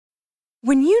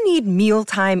When you need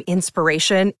mealtime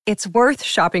inspiration, it's worth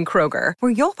shopping Kroger,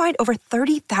 where you'll find over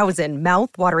 30,000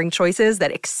 mouth-watering choices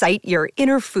that excite your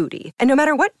inner foodie. And no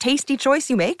matter what tasty choice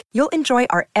you make, you'll enjoy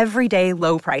our everyday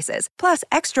low prices, plus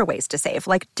extra ways to save,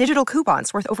 like digital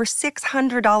coupons worth over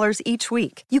 $600 each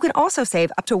week. You can also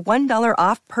save up to $1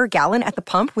 off per gallon at the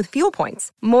pump with fuel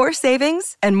points. More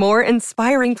savings and more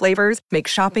inspiring flavors make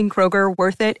shopping Kroger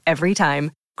worth it every time.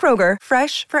 Kroger,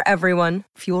 fresh for everyone.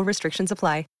 Fuel restrictions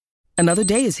apply. Another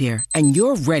day is here, and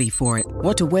you're ready for it.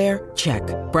 What to wear? Check.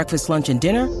 Breakfast, lunch, and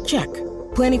dinner? Check.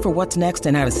 Planning for what's next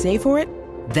and how to save for it?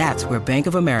 That's where Bank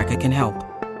of America can help.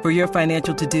 For your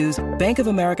financial to-dos, Bank of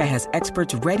America has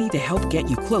experts ready to help get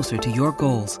you closer to your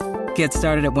goals. Get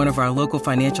started at one of our local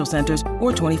financial centers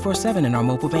or 24/7 in our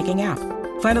mobile banking app.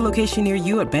 Find a location near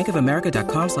you at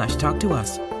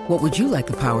bankofamerica.com/talktous. What would you like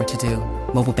the power to do?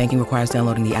 Mobile banking requires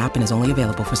downloading the app and is only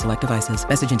available for select devices.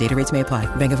 Message and data rates may apply.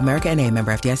 Bank of America N.A.,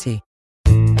 member FDIC.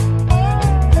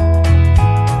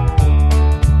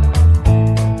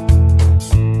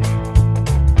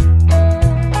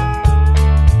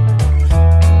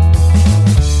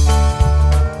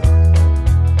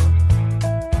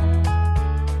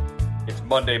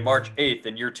 Monday, March 8th,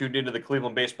 and you're tuned into the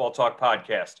Cleveland Baseball Talk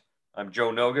podcast. I'm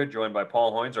Joe Noga, joined by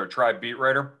Paul Hoynes, our Tribe beat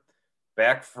writer,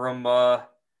 back from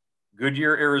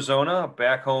Goodyear, Arizona,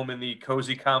 back home in the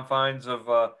cozy confines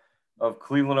of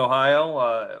Cleveland,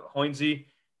 Ohio. Hoynesy,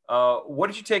 what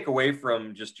did you take away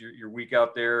from just your week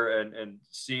out there and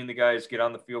seeing the guys get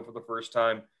on the field for the first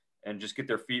time and just get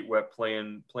their feet wet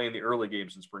playing the early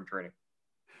games in spring training?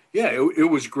 Yeah, it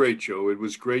was great, Joe. It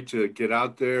was great to get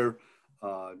out there.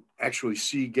 Actually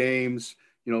see games.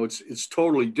 It's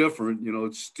totally different.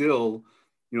 It's still,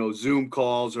 Zoom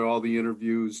calls or all the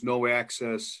interviews, no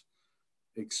access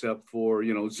except for,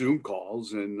 Zoom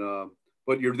calls. And,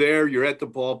 but you're there, you're at the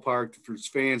ballpark, there's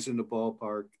fans in the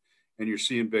ballpark and you're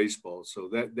seeing baseball. So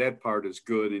that part is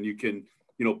good. And you can,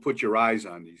 put your eyes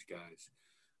on these guys.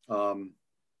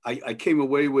 I came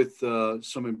away with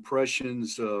some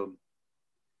impressions.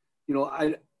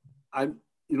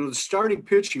 The starting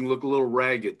pitching looked a little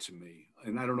ragged to me.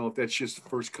 And I don't know if that's just the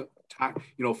first time,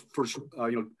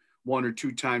 one or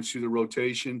two times through the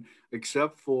rotation,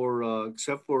 except for Aaron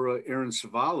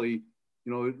Savali,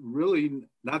 really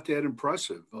not that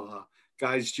impressive.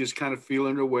 Guys just kind of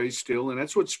feeling their way still. And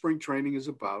that's what spring training is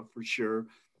about for sure.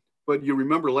 But you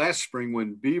remember last spring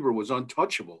when Bieber was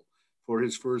untouchable for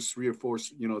his first three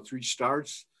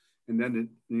starts. And then,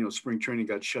 spring training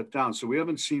got shut down. So we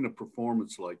haven't seen a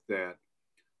performance like that.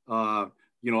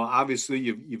 Obviously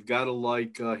you've got to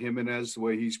like Jimenez, the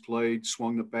way he's played,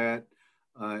 swung the bat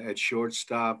at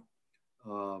shortstop.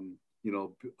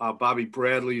 Bobby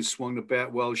Bradley has swung the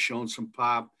bat well, shown some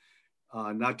pop.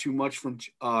 Not too much from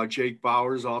Jake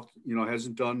Bauers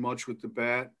hasn't done much with the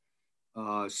bat.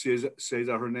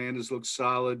 Cesar Hernandez looks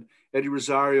solid. Eddie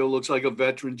Rosario looks like a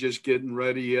veteran just getting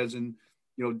ready. He hasn't,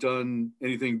 done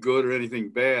anything good or anything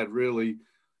bad, really.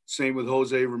 Same with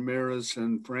Jose Ramirez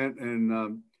and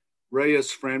Franmil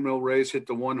Reyes hit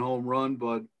the one home run,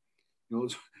 but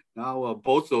now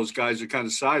both those guys are kind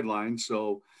of sidelined,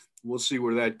 so we'll see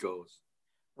where that goes.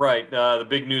 Right. The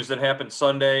big news that happened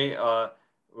Sunday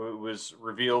was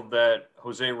revealed that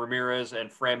Jose Ramirez and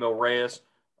Franmil Reyes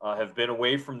have been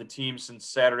away from the team since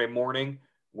Saturday morning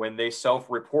when they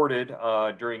self-reported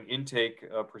during intake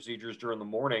procedures during the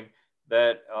morning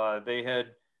that they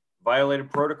had violated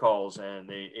protocols and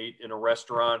they ate in a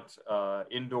restaurant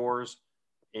indoors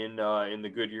in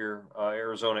the Goodyear,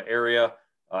 Arizona area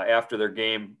after their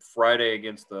game Friday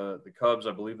against the Cubs.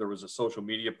 I believe there was a social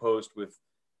media post with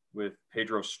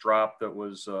Pedro Strop that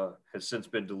has since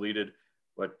been deleted,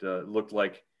 but looked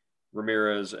like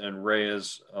Ramirez and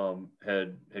Reyes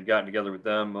had gotten together with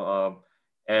them,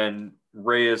 and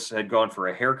Reyes had gone for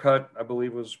a haircut, I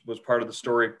believe was part of the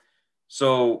story.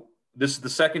 So this is the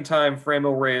second time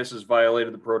Franmil Reyes has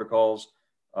violated the protocols.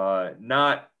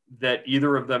 Not that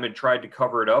either of them had tried to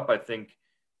cover it up. I think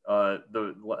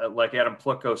like Adam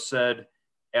Plutko said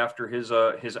after his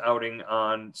outing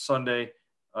on Sunday,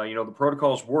 the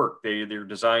protocols work. They're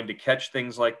designed to catch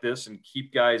things like this and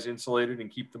keep guys insulated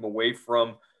and keep them away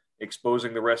from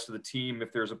exposing the rest of the team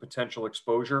if there's a potential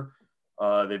exposure.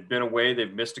 They've been away.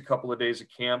 They've missed a couple of days of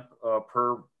camp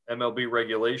per MLB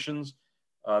regulations.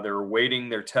 They're awaiting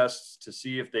their tests to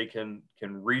see if they can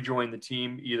rejoin the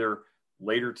team either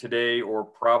later today or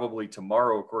probably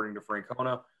tomorrow, according to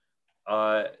Francona.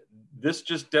 This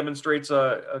just demonstrates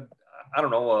a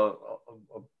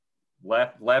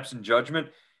lapse in judgment.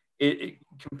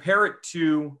 Compare it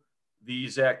to the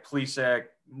Zach Plesac,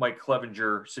 Mike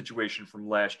Clevenger situation from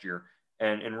last year,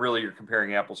 and really you're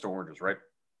comparing apples to oranges, right?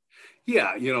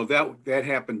 Yeah, that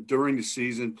happened during the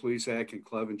season. Plesac and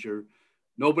Clevenger,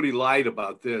 nobody lied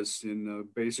about this, and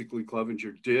basically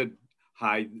Clevenger did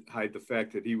hide the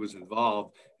fact that he was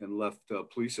involved and left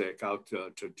Plesac out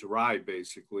to dry,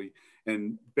 basically,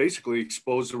 and basically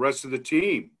exposed the rest of the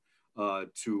team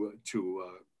to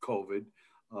COVID.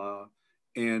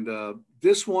 And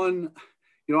this one,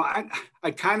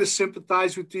 I kind of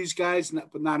sympathize with these guys,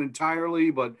 but not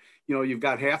entirely. But you've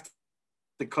got half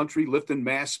the country lifting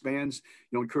mask bans,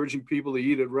 encouraging people to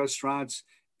eat at restaurants,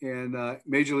 and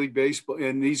Major League Baseball,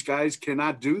 and these guys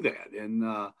cannot do that. And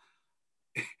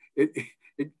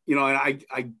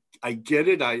I get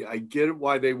it. I get it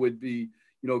why they would be,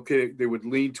 they would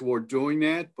lean toward doing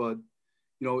that. But,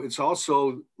 it's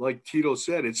also, like Tito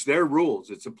said, it's their rules.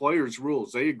 It's the players'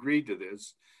 rules. They agreed to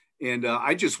this. And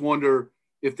I just wonder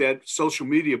if that social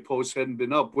media post hadn't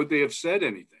been up, would they have said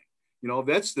anything?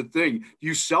 That's the thing. Do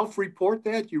you self-report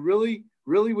that? You really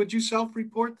would you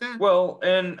self-report that? Well,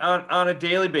 and on a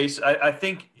daily basis, I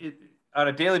think on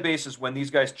a daily basis, when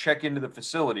these guys check into the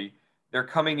facility, they're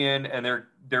coming in and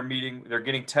they're meeting, they're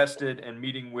getting tested and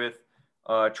meeting with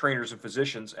trainers and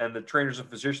physicians, and the trainers and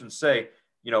physicians say,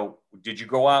 did you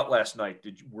go out last night?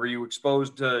 Were you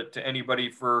exposed to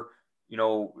anybody for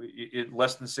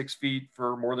less than 6 feet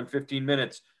for more than 15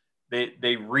 minutes?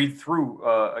 They read through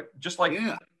just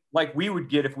like we would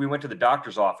get if we went to the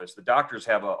doctor's office. The doctors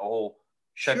have a whole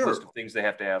checklist of things they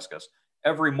have to ask us.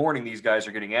 Every morning, these guys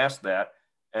are getting asked that.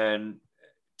 And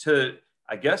to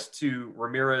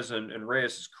Ramirez and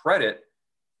Reyes' credit,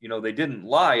 they didn't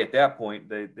lie at that point.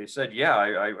 They said, yeah,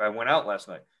 I went out last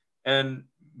night. And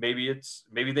maybe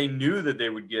they knew that they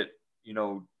would get,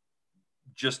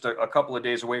 just a couple of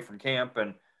days away from camp.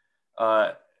 And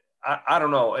I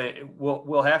don't know.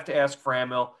 We'll have to ask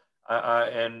Franmil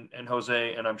and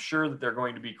Jose, and I'm sure that they're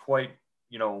going to be quite,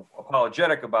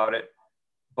 apologetic about it.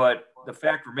 But the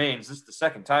fact remains, this is the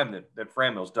second time that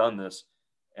Franmil's done this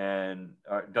and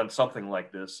done something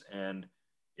like this, and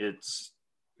it's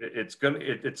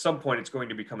at some point it's going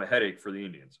to become a headache for the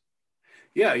Indians.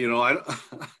 Yeah,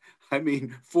 I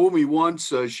mean, fool me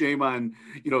once, shame on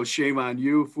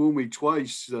you. Fool me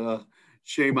twice,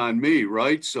 shame on me,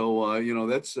 right? So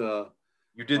that's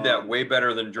you did that way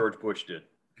better than George Bush did.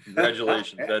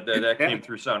 Congratulations. that came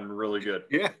through sounding really good.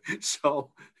 Yeah. So,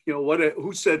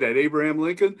 who said that? Abraham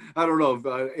Lincoln? I don't know if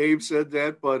Abe said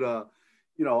that, but, I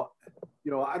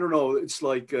don't know. It's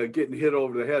like getting hit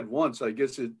over the head once. I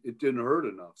guess it didn't hurt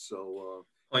enough. So,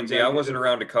 Lindsay, I wasn't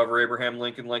around to cover Abraham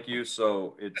Lincoln like you.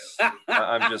 So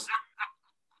I'm just,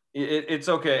 it's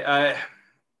okay.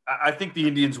 I think the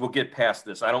Indians will get past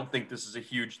this. I don't think this is a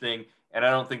huge thing. And I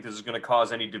don't think this is going to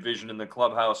cause any division in the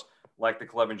clubhouse like the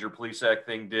Clevenger-Plesac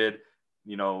thing did,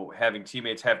 having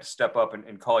teammates have to step up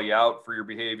and call you out for your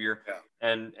behavior. Yeah.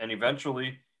 And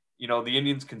eventually, the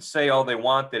Indians can say all they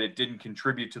want that it didn't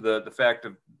contribute to the fact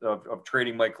of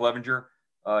trading Mike Clevenger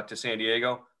to San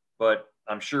Diego. But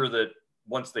I'm sure that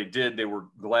once they did, they were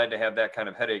glad to have that kind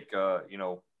of headache,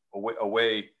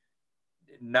 away,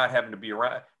 not having to be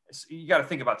around. You got to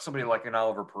think about somebody like an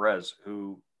Oliver Perez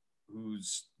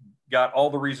who's got all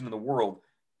the reason in the world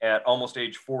at almost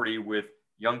age 40 with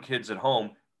young kids at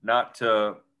home not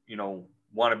to,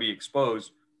 want to be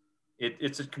exposed.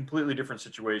 It's a completely different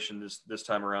situation this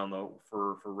time around, though,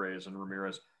 for Reyes and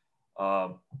Ramirez.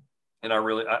 And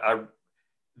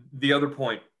the other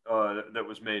point that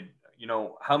was made,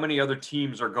 how many other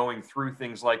teams are going through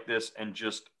things like this and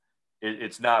just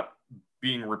it's not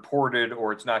being reported,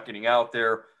 or it's not getting out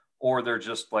there, or they're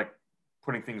just like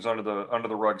putting things under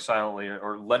the rug silently,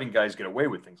 or letting guys get away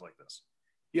with things like this.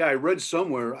 Yeah, I read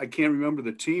somewhere, I can't remember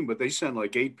the team, but they sent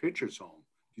like 8 pitchers home.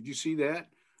 Did you see that?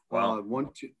 Wow.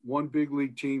 One big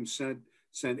league team sent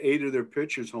 8 of their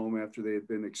pitchers home after they had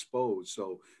been exposed.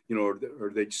 So, or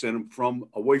they sent them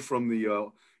away from the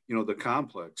the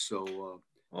complex. So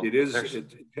it does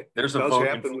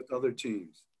happen with other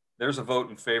teams. There's a vote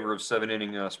in favor of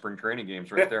 7-inning spring training games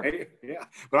right there. Yeah,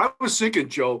 but I was thinking,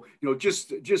 Joe,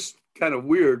 just kind of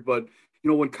weird, but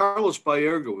when Carlos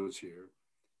Baerga was here,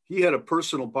 he had a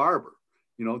personal barber,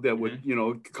 that would,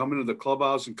 come into the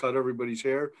clubhouse and cut everybody's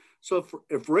hair. So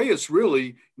if Reyes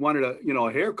really wanted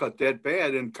a haircut that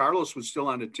bad, and Carlos was still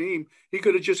on the team, he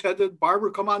could have just had the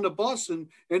barber come on the bus and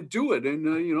do it. And,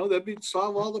 that'd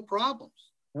solve all the problems.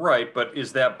 Right. But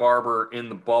is that barber in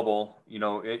the bubble?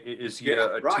 Is he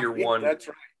a tier 1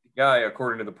 guy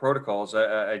according to the protocols?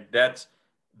 That's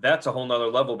a whole nother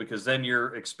level, because then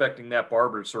you're expecting that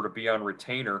barber to sort of be on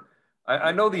retainer.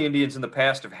 I know the Indians in the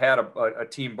past have had a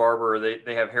team barber.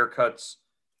 They have haircuts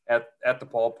at the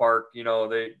ballpark.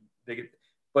 They get,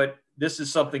 but this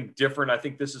is something different. I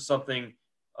think this is something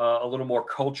a little more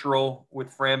cultural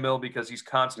with Franmil because he's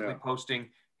constantly posting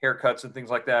haircuts and things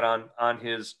like that on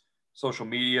his social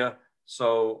media.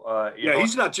 So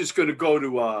he's not just going to go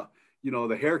to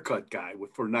the haircut guy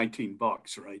for $19,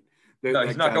 right? No,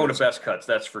 he's not going to Best Cuts.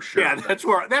 That's for sure. Yeah, that's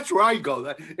where I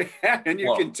go, and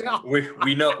you can tell.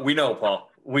 We know,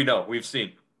 Paul. We know. We've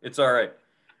seen. It's all right.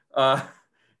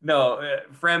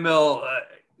 Franmil,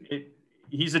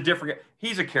 he's a different.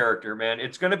 He's a character, man.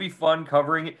 It's going to be fun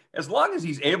covering it as long as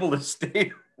he's able to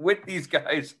stay with these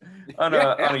guys on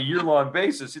a year-long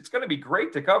basis. It's going to be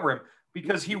great to cover him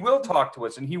because he will talk to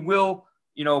us and he will,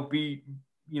 be,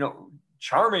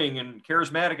 charming and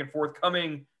charismatic and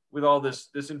forthcoming with all this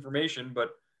information.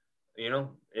 But,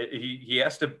 he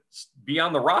has to be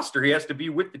on the roster. He has to be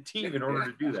with the team in order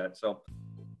to do that. So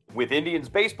with Indians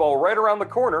baseball right around the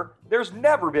corner, there's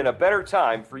never been a better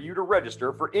time for you to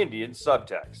register for Indians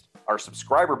Subtext. Our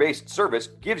subscriber-based service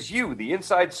gives you the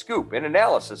inside scoop and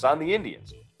analysis on the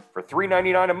Indians. For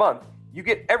 $3.99 a month, you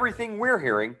get everything we're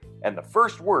hearing and the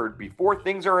first word before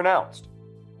things are announced.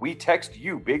 We text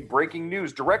you big breaking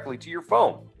news directly to your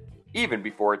phone, even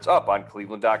before it's up on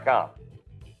Cleveland.com.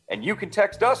 And you can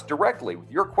text us directly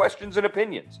with your questions and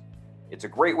opinions. It's a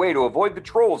great way to avoid the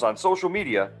trolls on social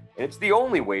media, and it's the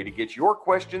only way to get your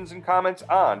questions and comments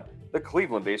on the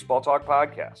Cleveland Baseball Talk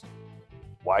podcast.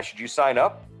 Why should you sign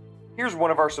up? Here's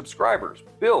one of our subscribers,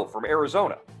 Bill from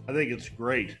Arizona. I think it's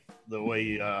great the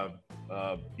way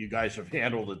you guys have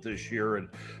handled it this year, and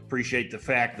appreciate the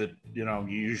fact that, you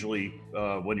usually,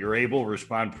 when you're able,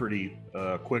 respond pretty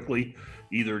quickly,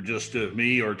 either just to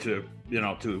me or to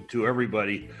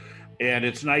everybody. And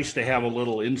it's nice to have a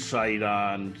little insight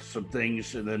on some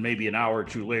things, and then maybe an hour or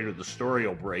two later, the story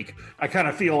will break. I kind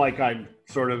of feel like I'm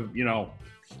sort of,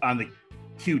 on the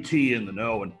QT in the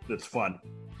know, and it's fun.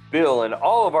 Bill and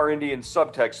all of our Indian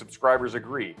Subtext subscribers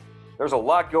agree. There's a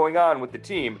lot going on with the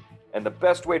team, and the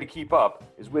best way to keep up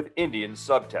is with Indian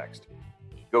Subtext.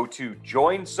 Go to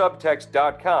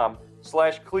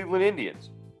joinsubtext.com/Cleveland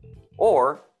Indians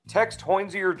or text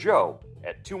Hoynesy or Joe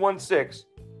at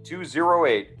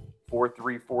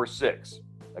 216-208-4346.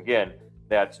 Again,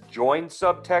 that's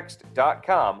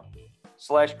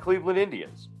joinsubtext.com/Cleveland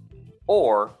Indians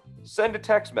or send a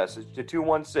text message to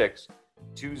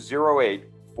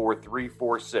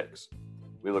 216-208-4346.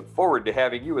 We look forward to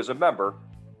having you as a member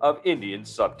of Indian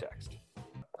Subtext.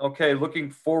 Okay, looking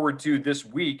forward to this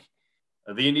week.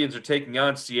 The Indians are taking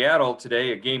on Seattle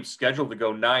today, a game scheduled to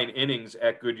go 9 innings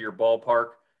at Goodyear Ballpark.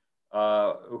 Who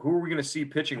are we going to see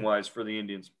pitching-wise for the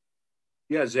Indians?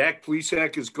 Yeah, Zach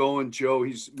Plesac is going, Joe.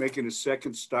 He's making his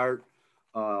second start.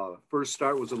 First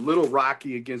start was a little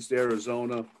rocky against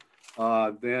Arizona.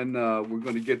 Then we're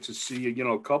going to get to see,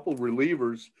 a couple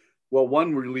relievers. Well,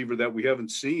 one reliever that we haven't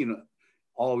seen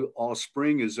all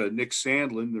spring is Nick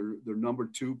Sandlin, their number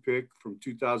 2 pick from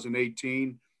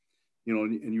 2018.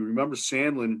 And you remember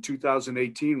Sandlin in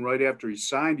 2018, right after he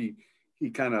signed,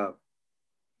 he kind of,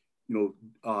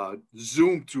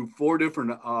 zoomed through 4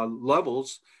 different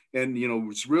levels, and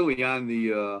was really on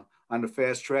the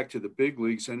fast track to the big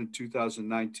leagues. And in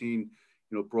 2019,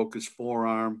 broke his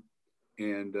forearm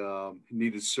and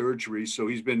needed surgery. So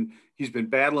he's been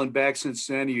battling back since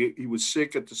then. He was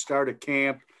sick at the start of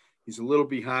camp. He's a little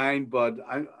behind, but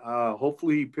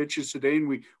hopefully he pitches today,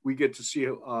 and we get to see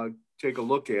take a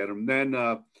look at him. Then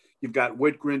you've got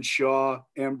Whitgren, Shaw,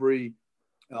 Embry,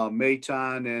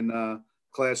 Maton, and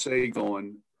Class A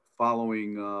going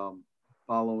following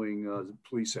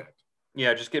Plesac.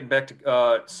 Yeah, just getting back to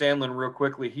Sandlin real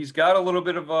quickly. He's got a little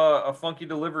bit of a funky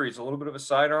delivery. He's a little bit of a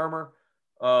side armor,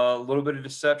 a little bit of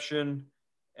deception,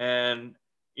 and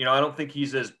I don't think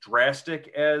he's as drastic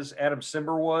as Adam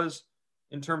Simber was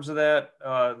in terms of that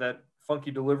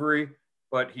funky delivery,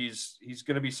 but he's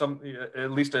going to be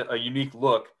at least a unique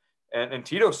look. And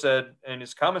Tito said in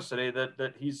his comments today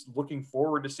that he's looking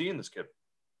forward to seeing this kid.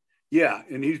 Yeah,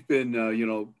 and he's been,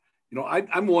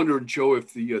 I'm wondering, Joe,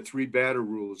 if the 3-batter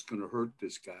rule is going to hurt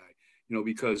this guy,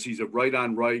 because he's a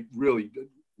right-on-right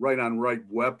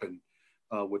weapon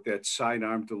with that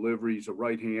sidearm delivery. He's a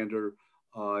right-hander,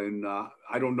 and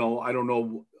I don't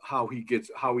know how he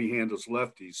handles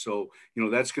lefties. So,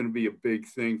 that's going to be a big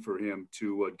thing for him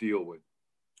to deal with.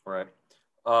 All right.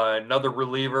 Another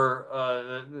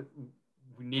reliever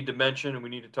we need to mention and we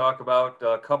need to talk about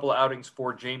a couple of outings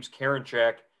for James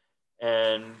Karinchak.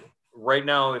 And right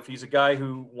now, if he's a guy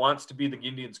who wants to be the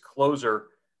Indians' closer,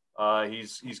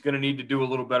 he's going to need to do a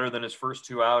little better than his first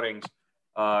 2 outings.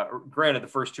 Granted, the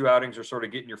first 2 outings are sort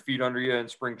of getting your feet under you in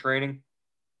spring training.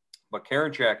 But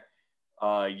Karinchak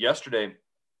yesterday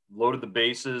loaded the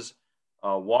bases,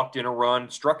 walked in a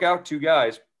run, struck out 2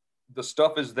 guys. The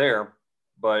stuff is there,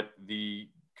 but the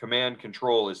command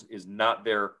control is not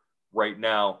there right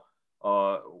now.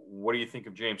 What do you think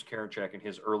of James Karinchak and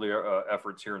his earlier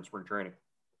efforts here in spring training?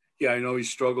 Yeah, I know he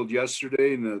struggled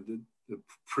yesterday. In the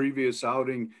previous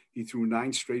outing, he threw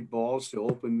 9 straight balls to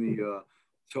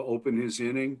open his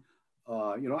inning.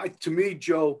 To me,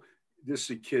 Joe, this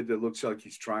is a kid that looks like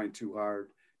he's trying too hard,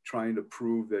 trying to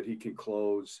prove that he can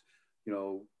close.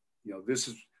 This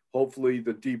is hopefully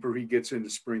the deeper he gets into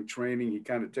spring training, he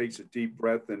kind of takes a deep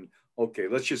breath and, okay,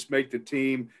 let's just make the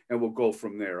team and we'll go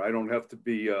from there. I don't have to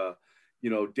be,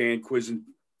 Dan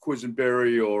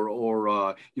Quisenberry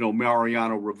or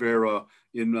Mariano Rivera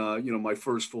in, my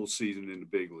first full season in the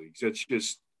big leagues. Let's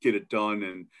just get it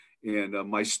done. And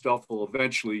my stuff will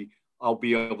eventually, I'll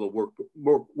be able to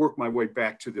work my way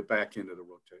back to the back end of the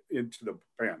into the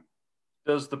pen.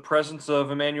 Does the presence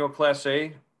of Emmanuel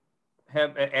Clase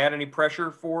add any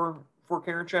pressure for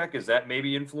Karinchak? Is that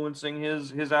maybe influencing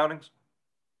his outings?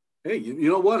 Hey, you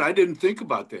know what? I didn't think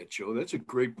about that, Joe. That's a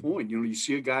great point. You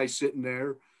see a guy sitting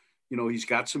there, he's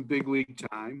got some big league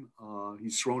time.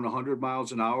 He's thrown 100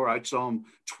 miles an hour. I saw him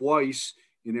twice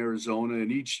in Arizona.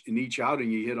 In each outing,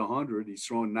 he hit 100. He's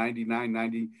thrown 99,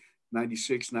 90,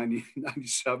 96, 90,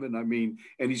 97. I mean,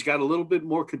 and he's got a little bit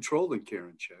more control than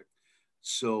Karinchak.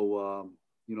 So,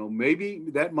 maybe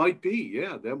that might be.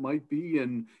 Yeah, that might be.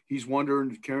 And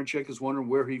Karinchak is wondering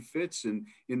where he fits in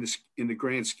the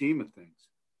grand scheme of things.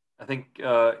 I think,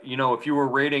 if you were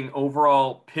rating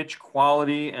overall pitch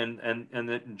quality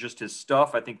and just his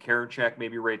stuff, I think Karinchak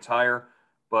maybe rates higher.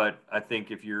 But I think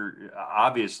if you're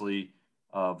obviously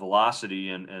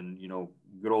velocity and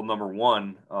good old number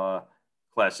one,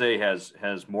 Class A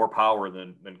has more power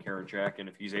than Karinchak. And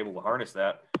if he's able to harness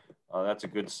that, that's a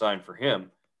good sign for him.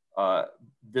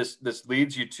 This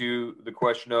leads you to the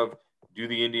question of, do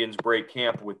the Indians break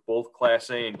camp with both Class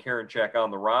A and Karinchak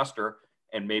on the roster,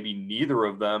 and maybe neither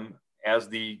of them as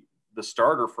the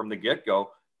starter from the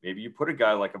get-go? Maybe you put a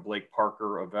guy like a Blake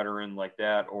Parker, a veteran like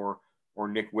that, or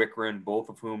Nick Wickren, both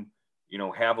of whom,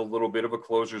 have a little bit of a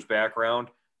closer's background.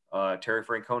 Terry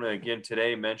Francona, again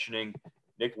today, mentioning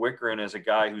Nick Wickren as a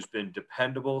guy who's been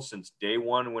dependable since day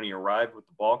one when he arrived with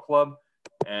the ball club,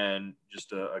 and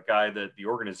just a guy that the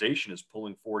organization is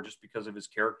pulling for just because of his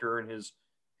character and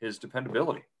his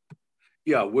dependability.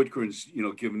 Yeah, Whitgren's,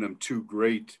 given them 2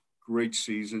 great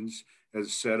seasons as a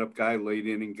setup guy, late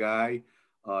inning guy.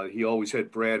 He always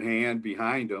had Brad Hand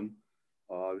behind him.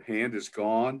 Hand is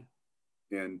gone.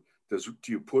 And do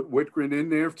you put Whitgren in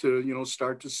there to,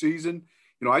 start the season?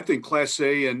 I think Class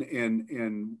A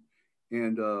and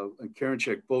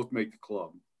Karinchak both make the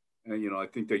club. And, I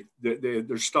think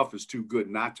their stuff is too good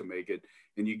not to make it.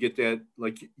 And you get that,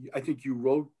 like, I think you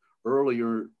wrote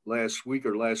earlier last week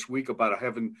about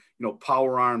having,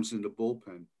 power arms in the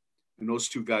bullpen. And those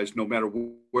 2 guys, no matter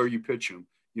where you pitch them,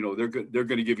 they're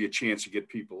going to give you a chance to get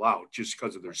people out just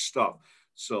because of their stuff.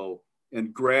 So,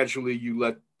 and gradually you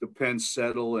let the pen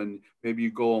settle, and maybe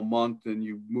you go a month and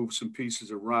you move some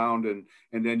pieces around, and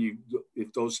then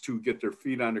if those 2 get their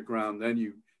feet on the ground, then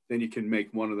you can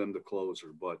make one of them the closer.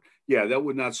 But yeah, that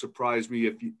would not surprise me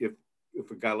if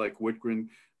a guy like Whitgren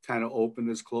kind of opened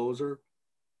as closer.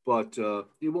 But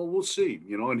we'll see.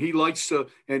 And he likes to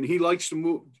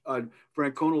move.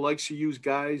 Francona likes to use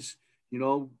guys,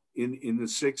 in the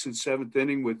 6th and 7th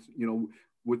inning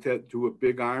with that to a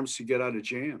big arms to get out of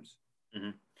jams.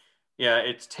 Mm-hmm. Yeah,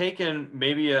 it's taken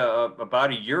maybe about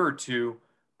a year or 2,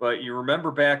 but I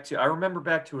remember back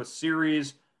to a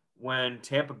series when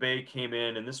Tampa Bay came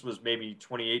in, and this was maybe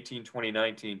 2018,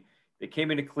 2019. They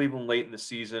came into Cleveland late in the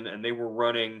season, and they were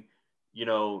running,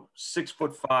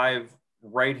 6'5"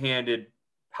 right-handed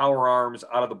power arms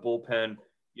out of the bullpen,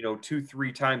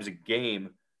 2-3 times a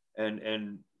game. And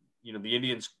the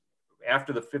Indians,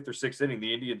 after the 5th or 6th inning,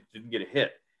 the Indians didn't get a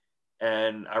hit.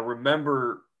 And I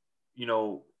remember,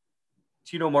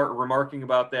 Tino Martin remarking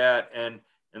about that and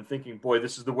thinking, boy,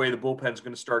 this is the way the bullpen's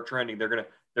going to start trending. They're going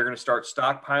to start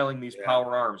stockpiling these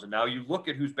power arms. And now you look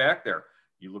at who's back there.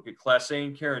 You look at Clase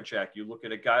and Karinchak. You look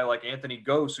at a guy like Anthony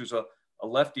Gose, who's a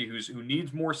lefty who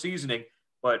needs more seasoning.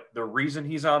 But the reason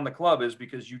he's on the club is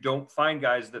because you don't find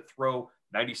guys that throw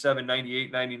 97,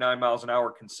 98, 99 miles an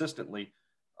hour consistently.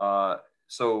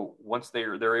 So once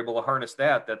they're able to harness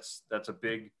that, that's a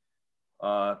big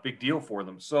deal for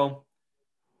them. So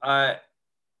I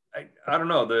don't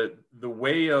know, the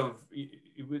way of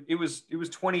it was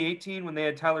 2018 when they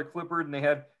had Tyler Clippard and they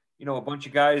had a bunch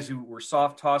of guys who were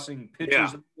soft tossing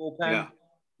pitchers in the bullpen.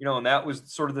 And that was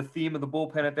sort of the theme of the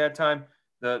bullpen at that time.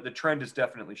 The trend has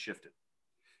definitely shifted.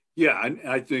 Yeah,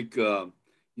 I think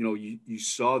you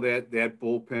saw that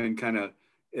bullpen kind of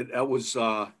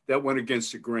that went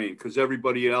against the grain because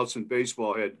everybody else in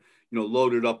baseball had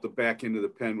loaded up the back end of the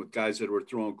pen with guys that were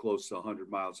throwing close to 100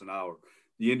 miles an hour.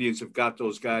 The Indians have got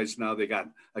those guys now. They got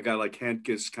a guy like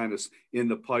Hentges kind of in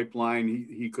the pipeline.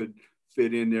 He could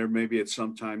fit in there maybe at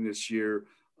some time this year.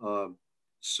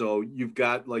 So you've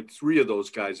got like 3 of those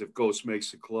guys if Ghost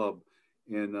makes the club,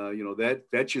 and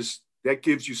that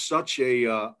gives you such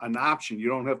an option. You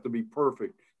don't have to be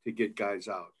perfect to get guys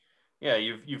out. Yeah,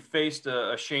 you've faced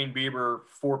a Shane Bieber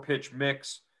 4-pitch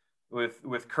mix with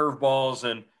curveballs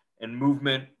and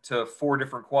movement to 4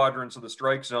 different quadrants of the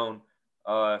strike zone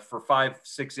for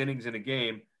 5-6 innings in a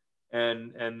game,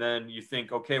 and then you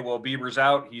think, okay, well, Bieber's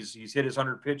out. He's hit his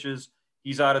 100 pitches.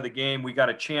 He's out of the game. We got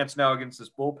a chance now against this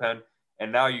bullpen,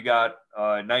 and now you got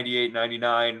 98,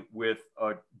 99 with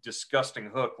a disgusting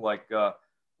hook like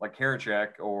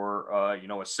Karinchak or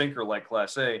a sinker like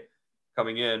Class A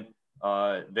coming in.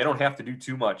 They don't have to do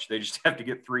too much. They just have to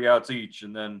get 3 outs each,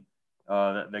 and then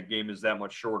that game is that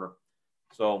much shorter.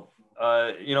 So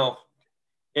I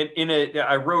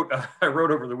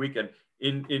wrote over the weekend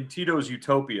in Tito's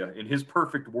utopia, in his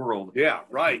perfect world. Yeah,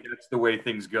 right. That's the way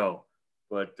things go.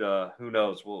 But who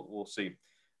knows? We'll see.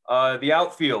 The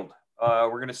outfield. We're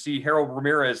going to see Harold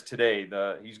Ramirez today.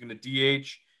 He's going to DH.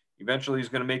 Eventually, he's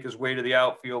going to make his way to the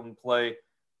outfield and play.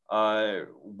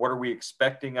 What are we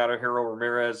expecting out of Harold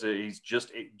Ramirez? He's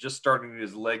just starting to get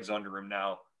his legs under him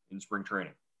now in spring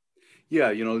training.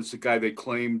 Yeah, this is a guy they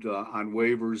claimed on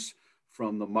waivers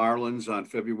from the Marlins on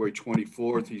February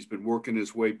 24th. He's been working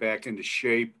his way back into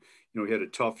shape. He had a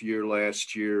tough year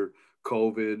last year,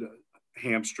 COVID,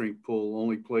 hamstring pull,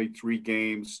 only played 3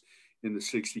 games in the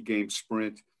 60-game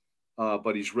sprint.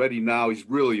 But he's ready now. He's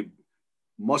really a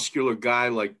muscular guy,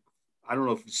 like, I don't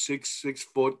know if he's 6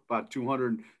 foot, about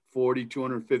 240,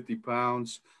 250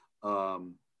 pounds.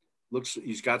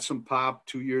 He's got some pop.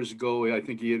 2 years ago, I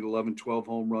think he had 11, 12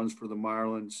 home runs for the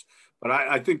Marlins. But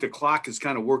I think the clock is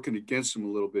kind of working against him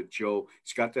a little bit, Joe.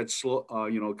 He's got that slow,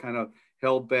 kind of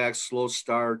held back, slow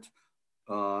start.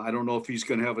 I don't know if he's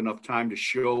going to have enough time to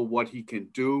show what he can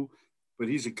do, but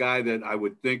he's a guy that I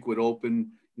would think would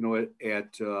open,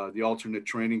 at the alternate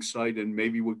training site and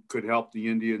maybe could help the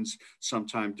Indians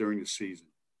sometime during the season.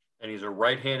 And he's a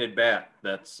right-handed bat.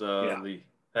 That's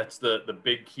the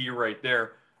big key right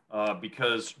there,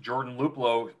 because Jordan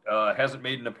Luplow hasn't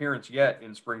made an appearance yet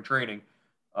in spring training.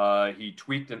 He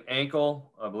tweaked an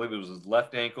ankle, I believe it was his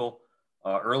left ankle,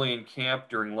 early in camp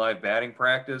during live batting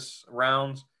practice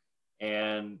rounds,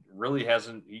 and really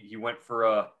hasn't. He went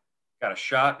for got a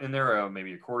shot in there,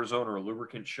 maybe a cortisone or a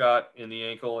lubricant shot in the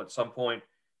ankle at some point,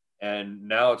 and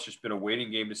now it's just been a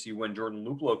waiting game to see when Jordan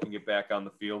Luplow can get back on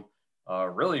the field.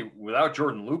 Really, without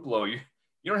Jordan Luplow, you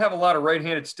don't have a lot of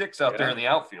right-handed sticks out there in the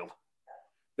outfield.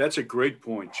 That's a great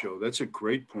point, Joe. That's a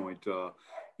great point.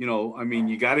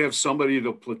 You got to have somebody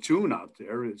to platoon out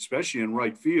there, especially in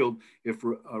right field, if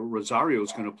Rosario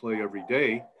is going to play every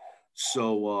day.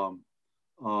 So,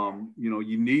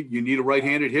 you need a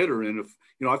right-handed hitter. And if,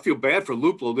 I feel bad for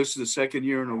Luplow. This is the second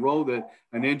year in a row that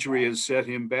an injury has set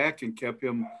him back and kept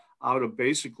him out of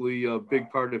basically a big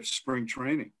part of spring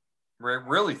training.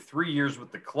 Really 3 years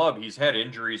with the club, he's had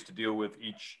injuries to deal with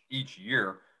each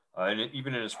year. And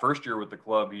even in his first year with the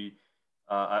club,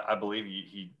 I believe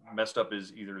he messed up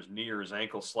either his knee or his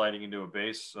ankle sliding into a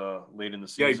base late in the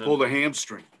season. Yeah, he pulled a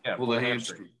hamstring. Pulled a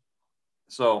hamstring.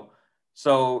 So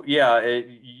yeah,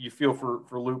 you feel for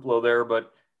Luplow there,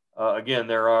 but again,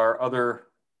 there are other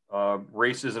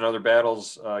races and other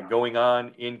battles going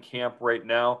on in camp right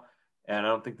now, and I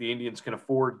don't think the Indians can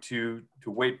afford to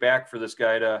wait back for this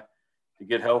guy to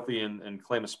get healthy and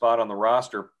claim a spot on the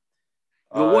roster.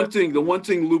 The one thing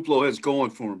Luplow has going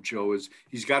for him, Joe, is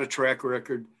he's got a track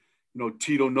record.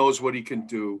 Tito knows what he can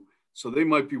do, so they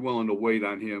might be willing to wait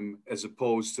on him as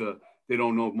opposed to they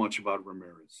don't know much about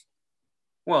Ramirez.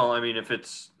 Well, I mean, if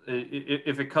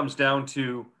it comes down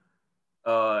to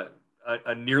a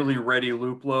nearly ready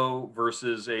Luplow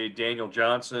versus a Daniel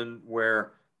Johnson,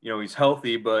 where he's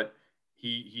healthy, but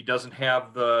he doesn't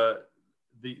have the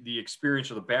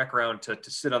experience or the background to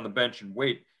sit on the bench and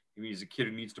wait. I mean, he's a kid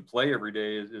who needs to play every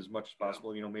day as much as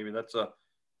possible. Maybe that's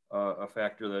a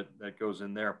factor that goes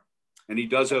in there. And he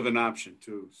does have an option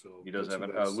too. So he does have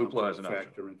Luplow has an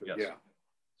option. Yes. Yeah.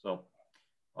 So,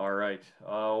 all right.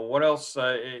 What else?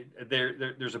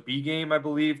 There's a B game, I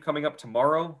believe, coming up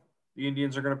tomorrow. The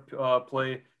Indians are going to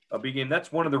play a B game.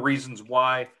 That's one of the reasons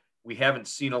why we haven't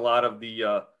seen a lot of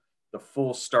the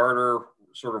full starter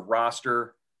sort of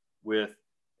roster with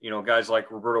guys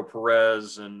like Roberto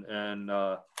Perez and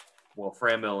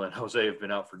Franmil and Jose have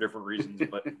been out for different reasons,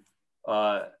 but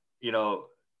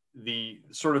the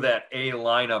sort of that A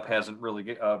lineup hasn't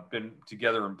really been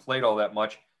together and played all that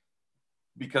much.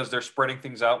 because they're spreading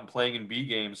things out and playing in B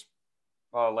games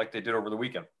like they did over the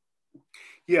weekend.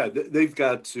 Yeah, they've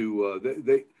got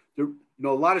to. They're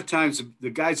a lot of times the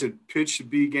guys that pitch the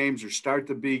B games or start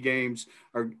the B games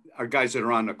are guys that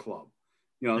are on the club.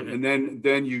 And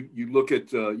then you look at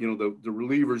the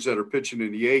relievers that are pitching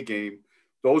in the A game.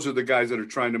 Those are the guys that are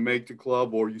trying to make the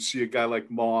club. Or you see a guy like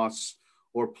Moss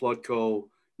or Plutko,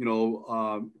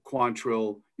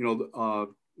 Quantrill,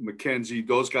 McKenzie.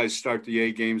 Those guys start the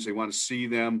A games. They want to see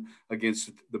them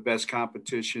against the best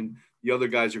competition. The other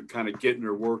guys are kind of getting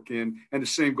their work in, and the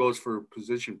same goes for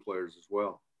position players as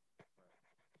well.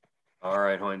 All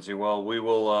right, Hoynesy. Well, we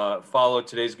will follow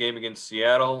today's game against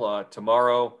Seattle.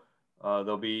 Tomorrow,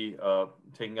 they'll be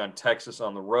taking on Texas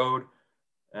on the road,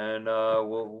 and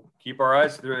we'll keep our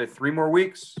eyes through 3 more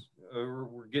weeks.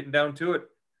 We're getting down to it.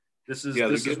 This is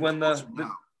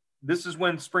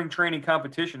when spring training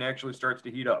competition actually starts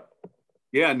to heat up.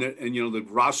 Yeah, and the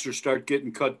rosters start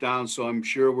getting cut down, so I'm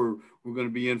sure we're going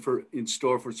to be in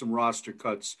store for some roster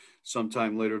cuts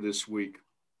sometime later this week.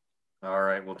 All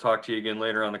right, we'll talk to you again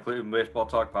later on the Cleveland Baseball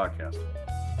Talk podcast.